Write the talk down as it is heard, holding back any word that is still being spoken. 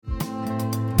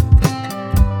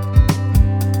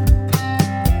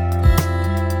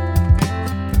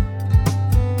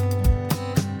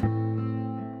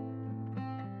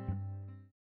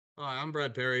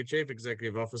Brad Perry, Chief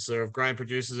Executive Officer of Grain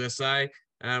Producers SA.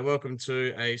 Welcome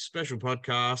to a special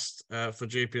podcast for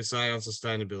GPSA on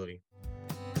sustainability.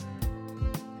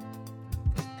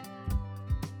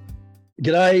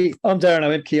 G'day, I'm Darren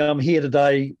Oemke. I'm here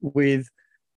today with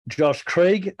Josh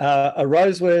Krieg, a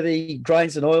Roseworthy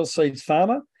grains and oilseeds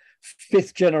farmer,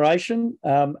 fifth generation,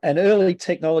 an early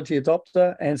technology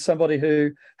adopter, and somebody who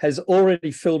has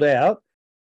already filled out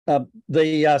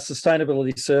the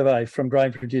sustainability survey from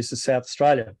Grain Producers South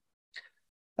Australia.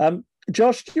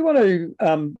 Josh, do you want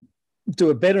to do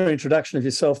a better introduction of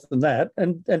yourself than that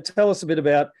and tell us a bit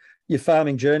about your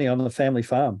farming journey on the family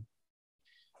farm?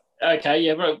 Okay,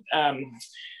 yeah, well,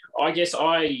 I guess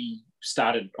I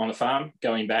started on a farm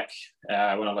going back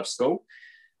when I left school.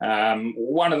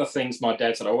 One of the things my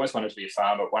dad said, I always wanted to be a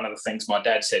farmer. One of the things my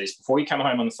dad said is before you come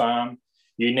home on the farm,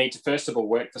 you need to first of all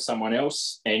work for someone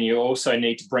else, and you also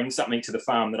need to bring something to the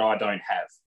farm that I don't have.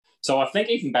 So I think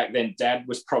even back then, Dad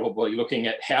was probably looking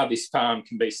at how this farm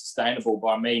can be sustainable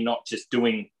by me not just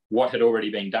doing what had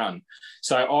already been done.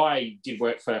 So I did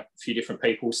work for a few different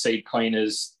people, seed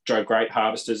cleaners, drove grape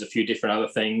harvesters, a few different other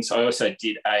things. I also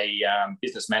did a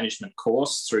business management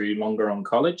course through Longeron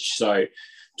College. So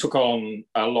took on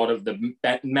a lot of the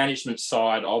management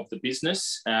side of the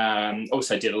business.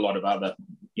 Also did a lot of other,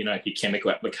 your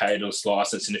chemical applicators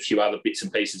license and a few other bits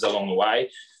and pieces along the way.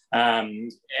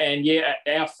 And yeah,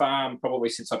 our farm, probably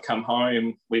since I've come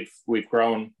home, we've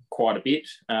grown quite a bit.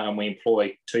 We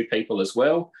employ 2 people as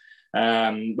well.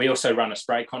 We also run a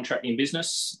spray contracting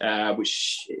business,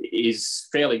 which is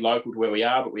fairly local to where we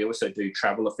are, but we also do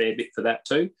travel a fair bit for that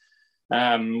too.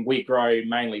 We grow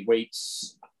mainly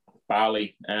wheats,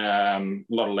 barley, a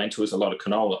lot of lentils, a lot of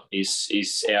canola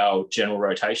is our general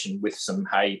rotation with some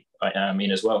hay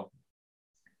in as well.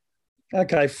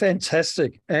 Okay,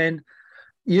 fantastic. And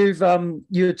you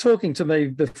were talking to me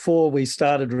before we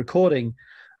started recording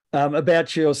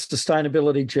about your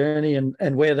sustainability journey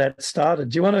and where that started.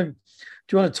 Do you want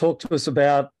to talk to us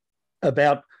about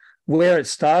where it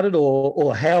started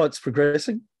or how it's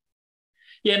progressing?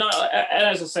 Yeah, no,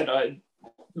 as I said,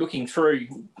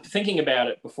 thinking about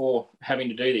it before having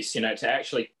to do this, to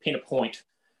actually pin a point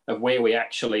of where we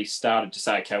actually started to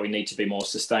say, okay, we need to be more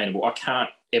sustainable. I can't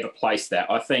ever place that.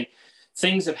 I think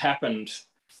things have happened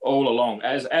all along,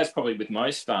 as probably with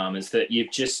most farmers, that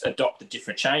you've just adopted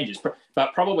different changes.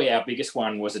 But probably our biggest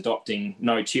one was adopting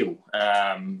no-till,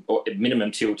 or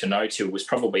minimum till to no-till was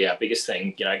probably our biggest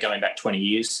thing, going back 20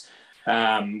 years.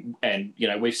 And,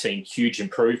 we've seen huge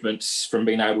improvements from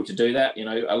being able to do that.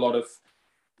 A lot of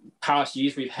past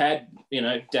years we've had,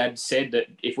 Dad said that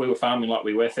if we were farming like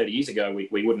we were 30 years ago,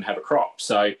 we wouldn't have a crop.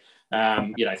 So,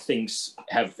 things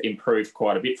have improved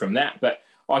quite a bit from that. But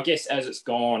I guess as it's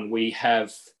gone, we find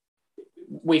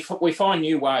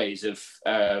new ways of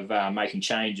making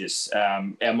changes.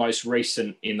 Our most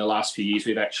recent in the last few years,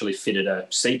 we've actually fitted a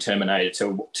seed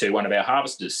terminator to one of our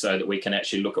harvesters so that we can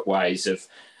actually look at ways of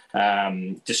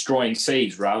destroying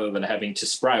seeds rather than having to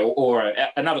spray or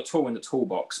another tool in the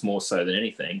toolbox more so than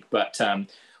anything. But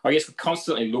I guess we're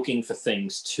constantly looking for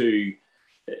things to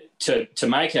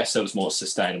make ourselves more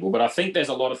sustainable. But I think there's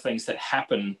a lot of things that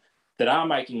happen that are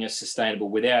making us sustainable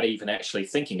without even actually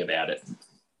thinking about it.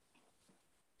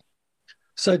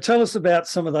 So tell us about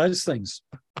some of those things.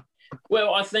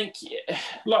 Well, I think,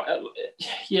 like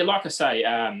I say,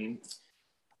 I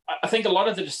think a lot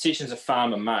of the decisions a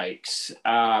farmer makes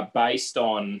are based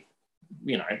on,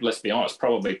 let's be honest,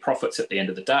 probably profits at the end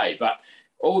of the day. But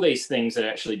all these things that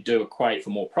actually do equate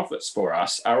for more profits for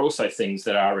us are also things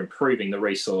that are improving the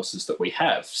resources that we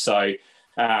have. So,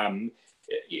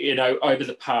 over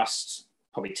the past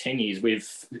probably 10 years, we've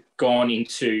gone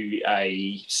into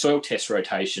a soil test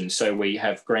rotation. So we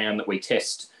have ground that we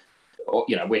test,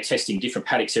 we're testing different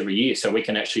paddocks every year. So we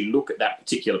can actually look at that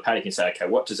particular paddock and say, okay,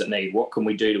 what does it need? What can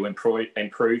we do to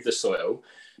improve the soil?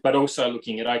 But also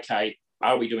looking at, okay,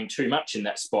 are we doing too much in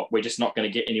that spot? We're just not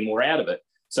going to get any more out of it.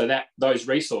 So that those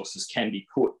resources can be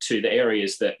put to the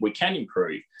areas that we can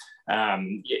improve,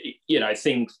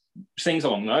 things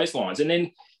along those lines. And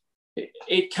then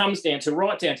it comes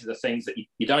right down to the things that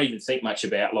you don't even think much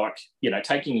about, like,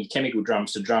 taking your chemical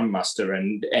drums to drum muster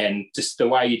and just the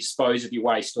way you dispose of your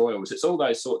waste oils. It's all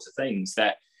those sorts of things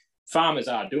that farmers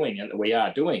are doing and that we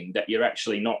are doing that you're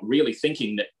actually not really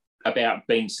thinking about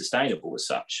being sustainable as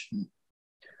such.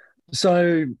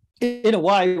 So in a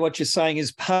way, what you're saying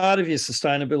is part of your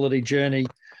sustainability journey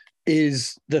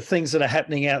is the things that are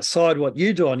happening outside what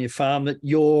you do on your farm that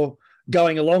you're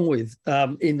going along with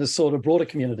in the sort of broader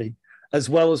community, as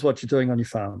well as what you're doing on your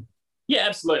farm. Yeah,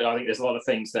 absolutely. I think there's a lot of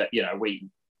things that,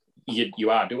 you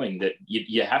are doing that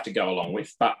you have to go along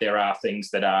with, but there are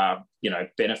things that are,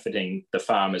 benefiting the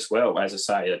farm as well. As I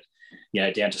say,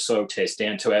 down to soil tests,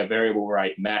 down to our variable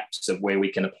rate maps of where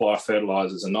we can apply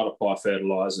fertilizers and not apply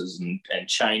fertilizers and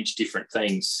change different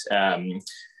things.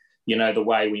 The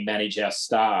way we manage our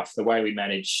staff, the way we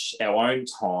manage our own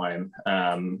time.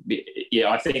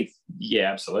 I think,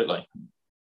 absolutely.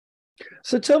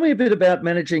 So tell me a bit about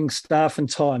managing staff and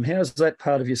time. How is that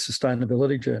part of your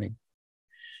sustainability journey?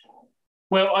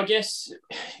 Well, I guess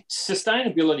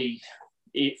sustainability,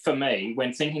 for me,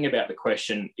 when thinking about the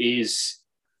question, is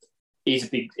a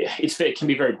big. It can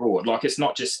be very broad. Like, it's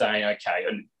not just saying, okay,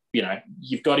 and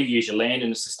you've got to use your land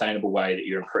in a sustainable way that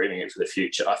you're improving it for the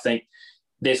future. I think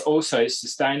there's also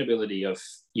sustainability of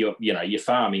your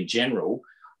farm in general,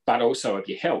 but also of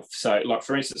your health. So, like,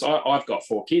 for instance, I've got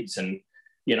 4 kids, and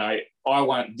I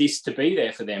want this to be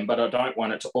there for them, but I don't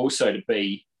want it to also to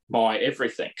be my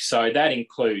everything. So that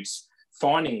includes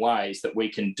finding ways that we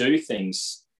can do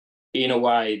things in a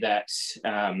way that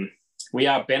we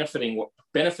are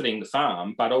benefiting the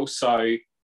farm, but also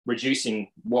reducing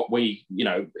what we,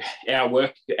 our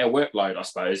workload, I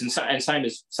suppose, and same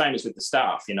as with the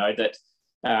staff, that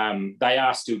they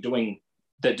are still doing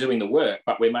the work,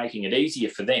 but we're making it easier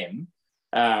for them,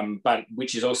 but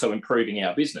which is also improving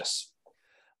our business.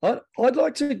 I'd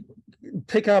like to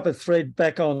pick up a thread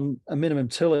back on a minimum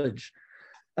tillage.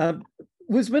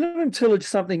 Was minimum tillage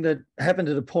something that happened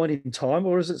at a point in time,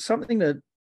 or is it something that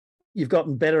you've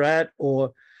gotten better at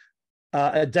or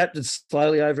adapted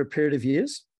slowly over a period of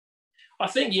years? I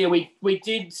think, we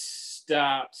did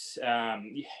start,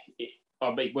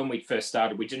 when we first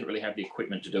started, we didn't really have the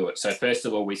equipment to do it. So first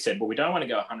of all, we said, well, we don't want to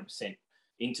go 100%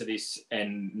 into this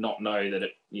and not know that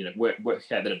it,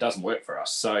 that it doesn't work for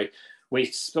us. So we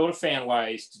sort of found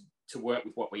ways to work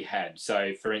with what we had.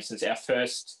 So, for instance, our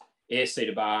first air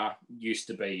seeder bar used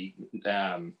to be,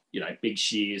 big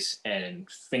shears and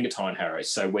finger tine harrows.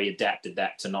 So we adapted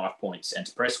that to knife points and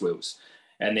to press wheels.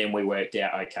 And then we worked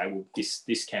out, okay, well,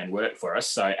 this can work for us.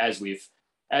 So as we've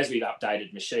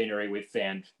updated machinery, we've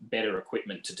found better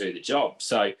equipment to do the job.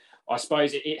 So I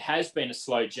suppose it has been a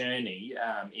slow journey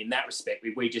in that respect.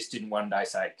 We just didn't one day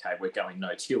say, okay, we're going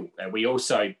no-till. We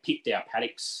also picked our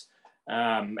paddocks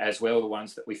as well, the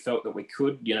ones that we felt that we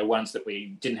could, ones that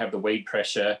we didn't have the weed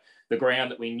pressure, the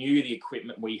ground that we knew the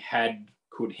equipment we had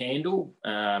could handle.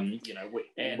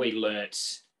 We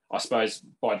learnt, I suppose,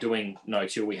 by doing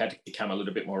no-till, we had to become a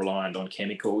little bit more reliant on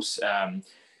chemicals.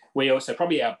 We also,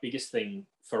 probably our biggest thing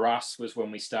for us was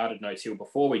when we started no-till.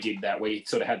 Before we did that, we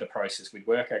sort of had the process. We'd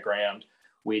work our ground,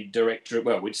 we'd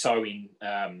sow in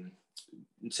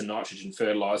some nitrogen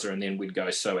fertilizer, and then we'd go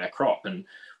sow our crop. And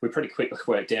we pretty quickly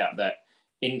worked out that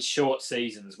in short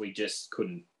seasons, we just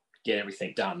couldn't get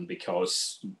everything done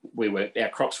because our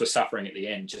crops were suffering at the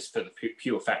end just for the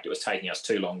pure fact it was taking us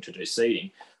too long to do seeding,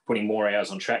 putting more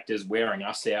hours on tractors, wearing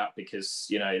us out because,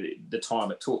 the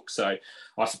time it took. So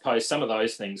I suppose some of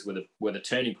those things were the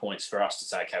turning points for us to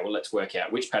say, okay, well, let's work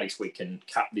out which paddocks we can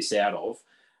cut this out of.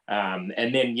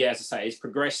 And then, as I say, it's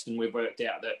progressed, and we've worked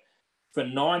out that for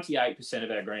 98% of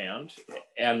our ground,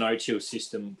 our no-till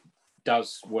system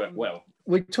does work well.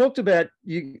 We talked about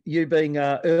you being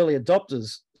early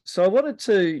adopters. So I wanted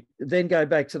to then go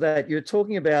back to that. You're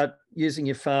talking about using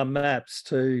your farm maps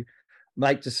to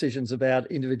make decisions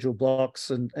about individual blocks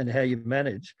and how you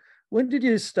manage. When did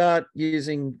you start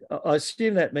using, I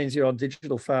assume that means you're on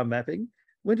digital farm mapping.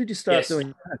 When did you start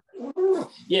doing that?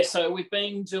 Yeah, so we've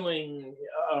been doing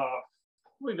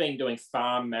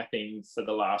farm mapping for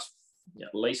the last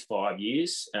at least 5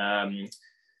 years.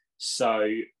 So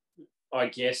I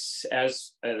guess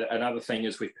as another thing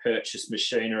is we've purchased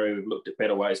machinery, we've looked at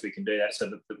better ways we can do that.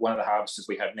 So one of the harvesters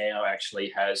we have now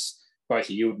actually has both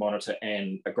a yield monitor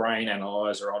and a grain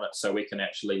analyzer on it, so we can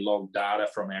actually log data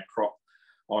from our crop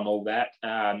on all that.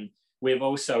 We've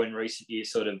also in recent years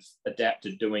sort of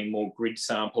adapted doing more grid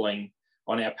sampling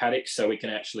on our paddocks, so we can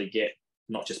actually get,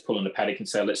 not just pull in the paddock and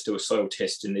say, let's do a soil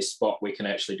test in this spot. We can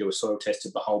actually do a soil test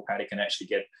of the whole paddock and actually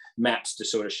get maps to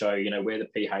sort of show, where the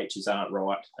pHs aren't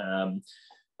right.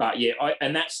 But yeah,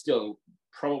 and that's still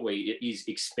probably, it is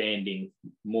expanding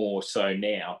more so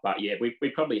now. But yeah, we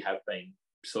probably have been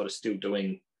sort of still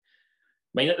doing,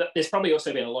 there's probably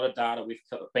also been a lot of data we've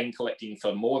been collecting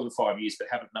for more than 5 years, but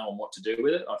haven't known what to do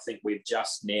with it. I think we've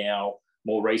just now,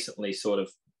 more recently, sort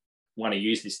of want to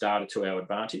use this data to our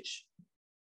advantage.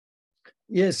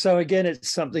 Yeah, so again, it's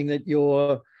something that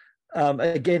you're,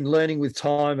 again, learning with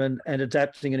time and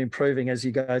adapting and improving as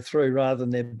you go through, rather than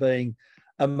there being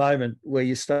a moment where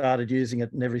you started using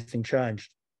it and everything changed.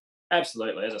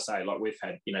 Absolutely. As I say, like we've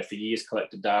had, for years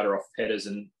collected data off headers,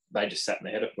 and they just sat in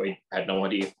the header. We had no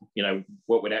idea,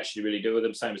 what we'd actually really do with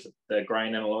them. Same as the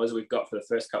grain analyzer we've got for the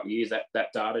first couple of years.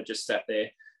 That data just sat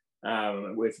there.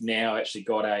 We've now actually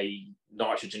got a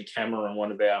nitrogen camera on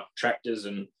one of our tractors,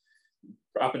 and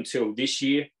up until this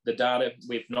year, the data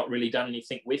we've not really done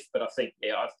anything with. But I think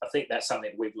that's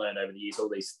something we've learned over the years.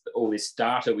 All this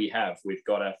data we have, we've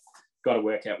got to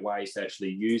work out ways to actually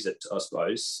use it, I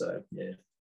suppose. So yeah.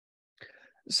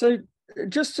 So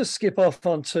just to skip off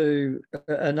onto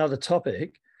another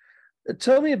topic,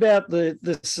 tell me about the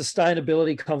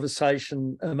sustainability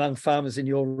conversation among farmers in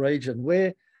your region.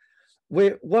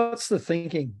 What's the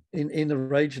thinking in the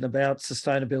region about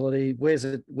sustainability?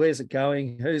 Where's it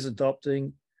going? Who's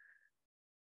adopting?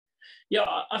 Yeah,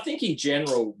 I think in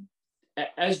general,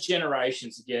 as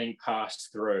generations are getting passed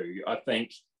through, I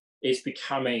think it's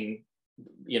becoming,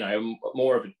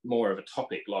 more of a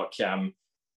topic. Like,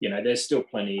 there's still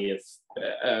plenty of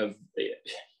as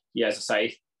I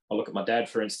say, I look at my dad,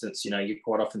 for instance. You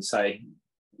quite often say,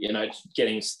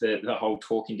 getting the whole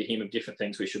talking to him of different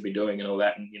things we should be doing and all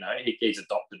that. And, he's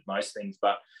adopted most things,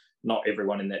 but not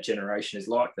everyone in that generation is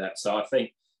like that. So I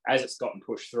think as it's gotten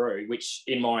pushed through, which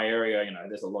in my area,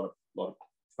 there's a lot of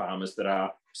farmers that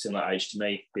are similar age to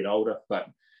me, a bit older, but,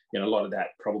 a lot of that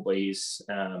probably is,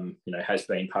 has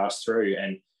been passed through.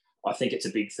 And I think it's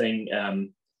a big thing.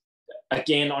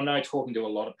 Again, I know talking to a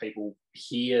lot of people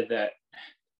here that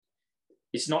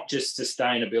it's not just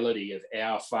sustainability of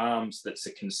our farms that's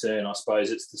a concern. I suppose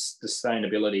it's the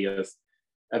sustainability of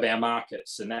our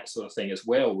markets and that sort of thing as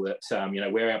well, that,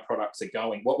 where our products are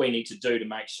going, what we need to do to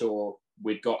make sure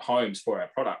we've got homes for our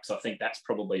products. I think that's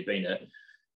probably been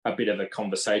a bit of a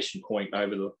conversation point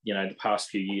over the past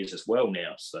few years as well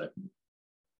now.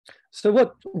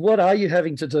 So what are you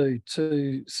having to do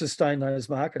to sustain those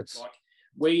markets?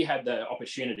 We had the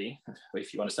opportunity,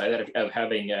 if you want to say that, of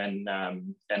having an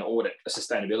audit, a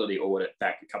sustainability audit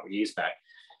back a couple of years back.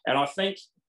 And I think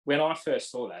when I first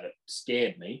saw that, it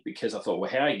scared me because I thought, well,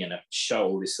 how are you going to show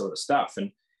all this sort of stuff?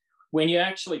 And when you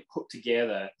actually put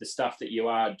together the stuff that you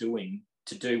are doing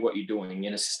to do what you're doing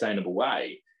in a sustainable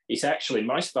way, it's actually,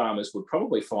 most farmers would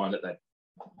probably find that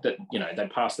they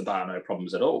pass the bar, no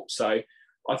problems at all. So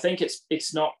I think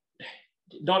it's not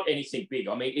anything big.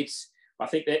 I mean, I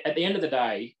think that at the end of the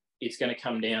day, it's going to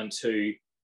come down to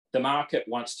the market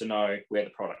wants to know where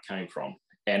the product came from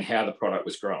and how the product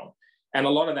was grown. And a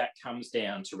lot of that comes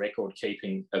down to record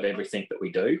keeping of everything that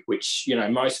we do, which,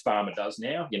 most farmer does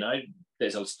now.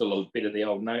 There's still a bit of the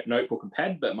old notebook and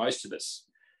pad, but most of it's,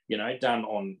 done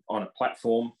on a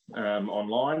platform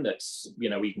online that's,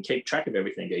 we can keep track of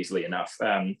everything easily enough.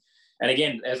 And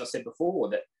again, as I said before,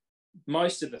 that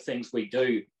most of the things we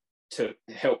do to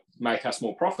help make us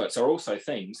more profits are also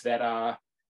things that are,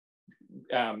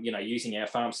 using our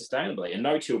farm sustainably. And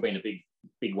no-till being a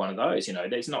big one of those.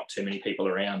 There's not too many people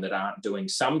around that aren't doing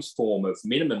some form of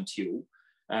minimum till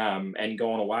and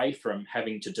gone away from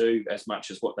having to do as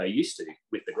much as what they used to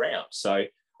with the ground. So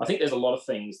I think there's a lot of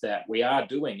things that we are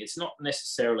doing. It's not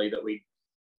necessarily that we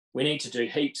need to do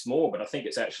heaps more, but I think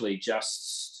it's actually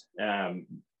just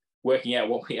working out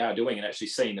what we are doing and actually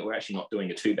seeing that we're actually not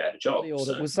doing a too bad a job. The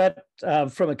audit, was that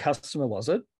from a customer, was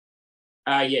it?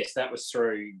 Yes, that was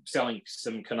through selling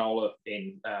some canola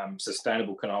in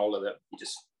sustainable canola that you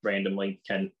just randomly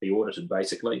can be audited,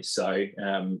 basically. So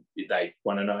they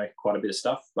want to know quite a bit of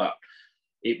stuff, but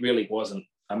it really wasn't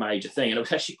a major thing. And it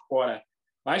was actually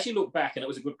I actually looked back and it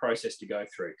was a good process to go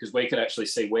through because we could actually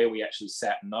see where we actually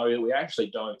sat and know that we actually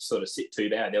don't sort of sit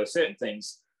too bad. There were certain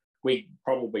things we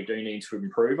probably do need to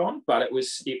improve on, but it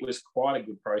was quite a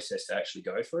good process to actually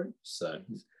go through. So,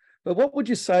 but what would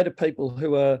you say to people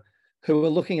who are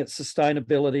looking at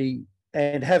sustainability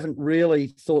and haven't really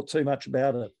thought too much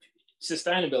about it?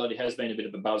 Sustainability has been a bit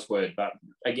of a buzzword, but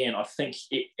again, I think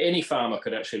any farmer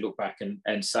could actually look back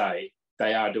and say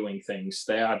they are doing things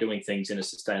in a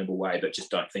sustainable way, but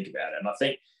just don't think about it. And I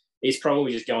think it's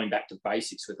probably just going back to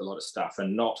basics with a lot of stuff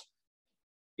and not,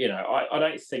 I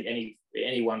don't think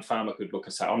any one farmer could look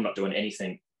and say, I'm not doing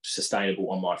anything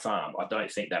sustainable on my farm. I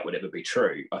don't think that would ever be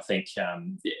true. I think,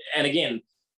 and again,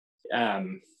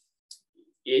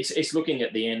 it's looking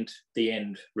at the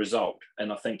end result.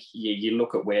 And I think you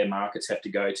look at where markets have to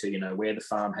go to, where the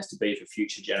farm has to be for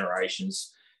future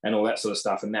generations and all that sort of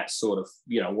stuff. And that's sort of,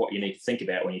 what you need to think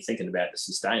about when you're thinking about the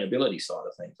sustainability side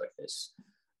of things like this.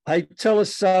 Hey, tell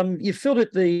us, you filled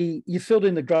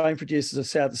in the Grain Producers of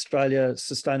South Australia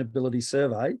Sustainability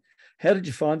Survey. How did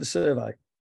you find the survey?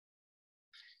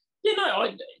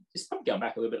 Yeah, it's probably going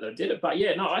back a little bit that I did it, but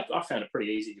yeah, no, I found it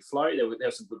pretty easy to flow. There were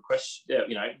some good questions,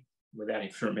 without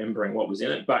even remembering what was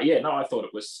in it. But yeah, no, I thought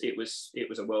it was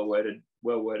a well worded,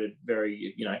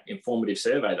 very informative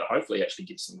survey that hopefully actually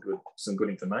gives some good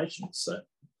information. So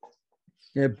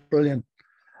yeah, brilliant.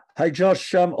 Hey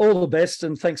Josh, all the best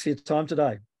and thanks for your time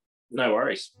today. No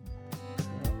worries.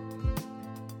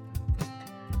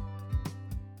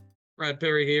 Brad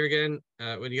Perry here again.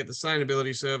 When you get the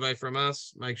sustainability survey from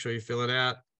us, make sure you fill it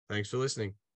out. Thanks for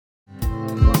listening.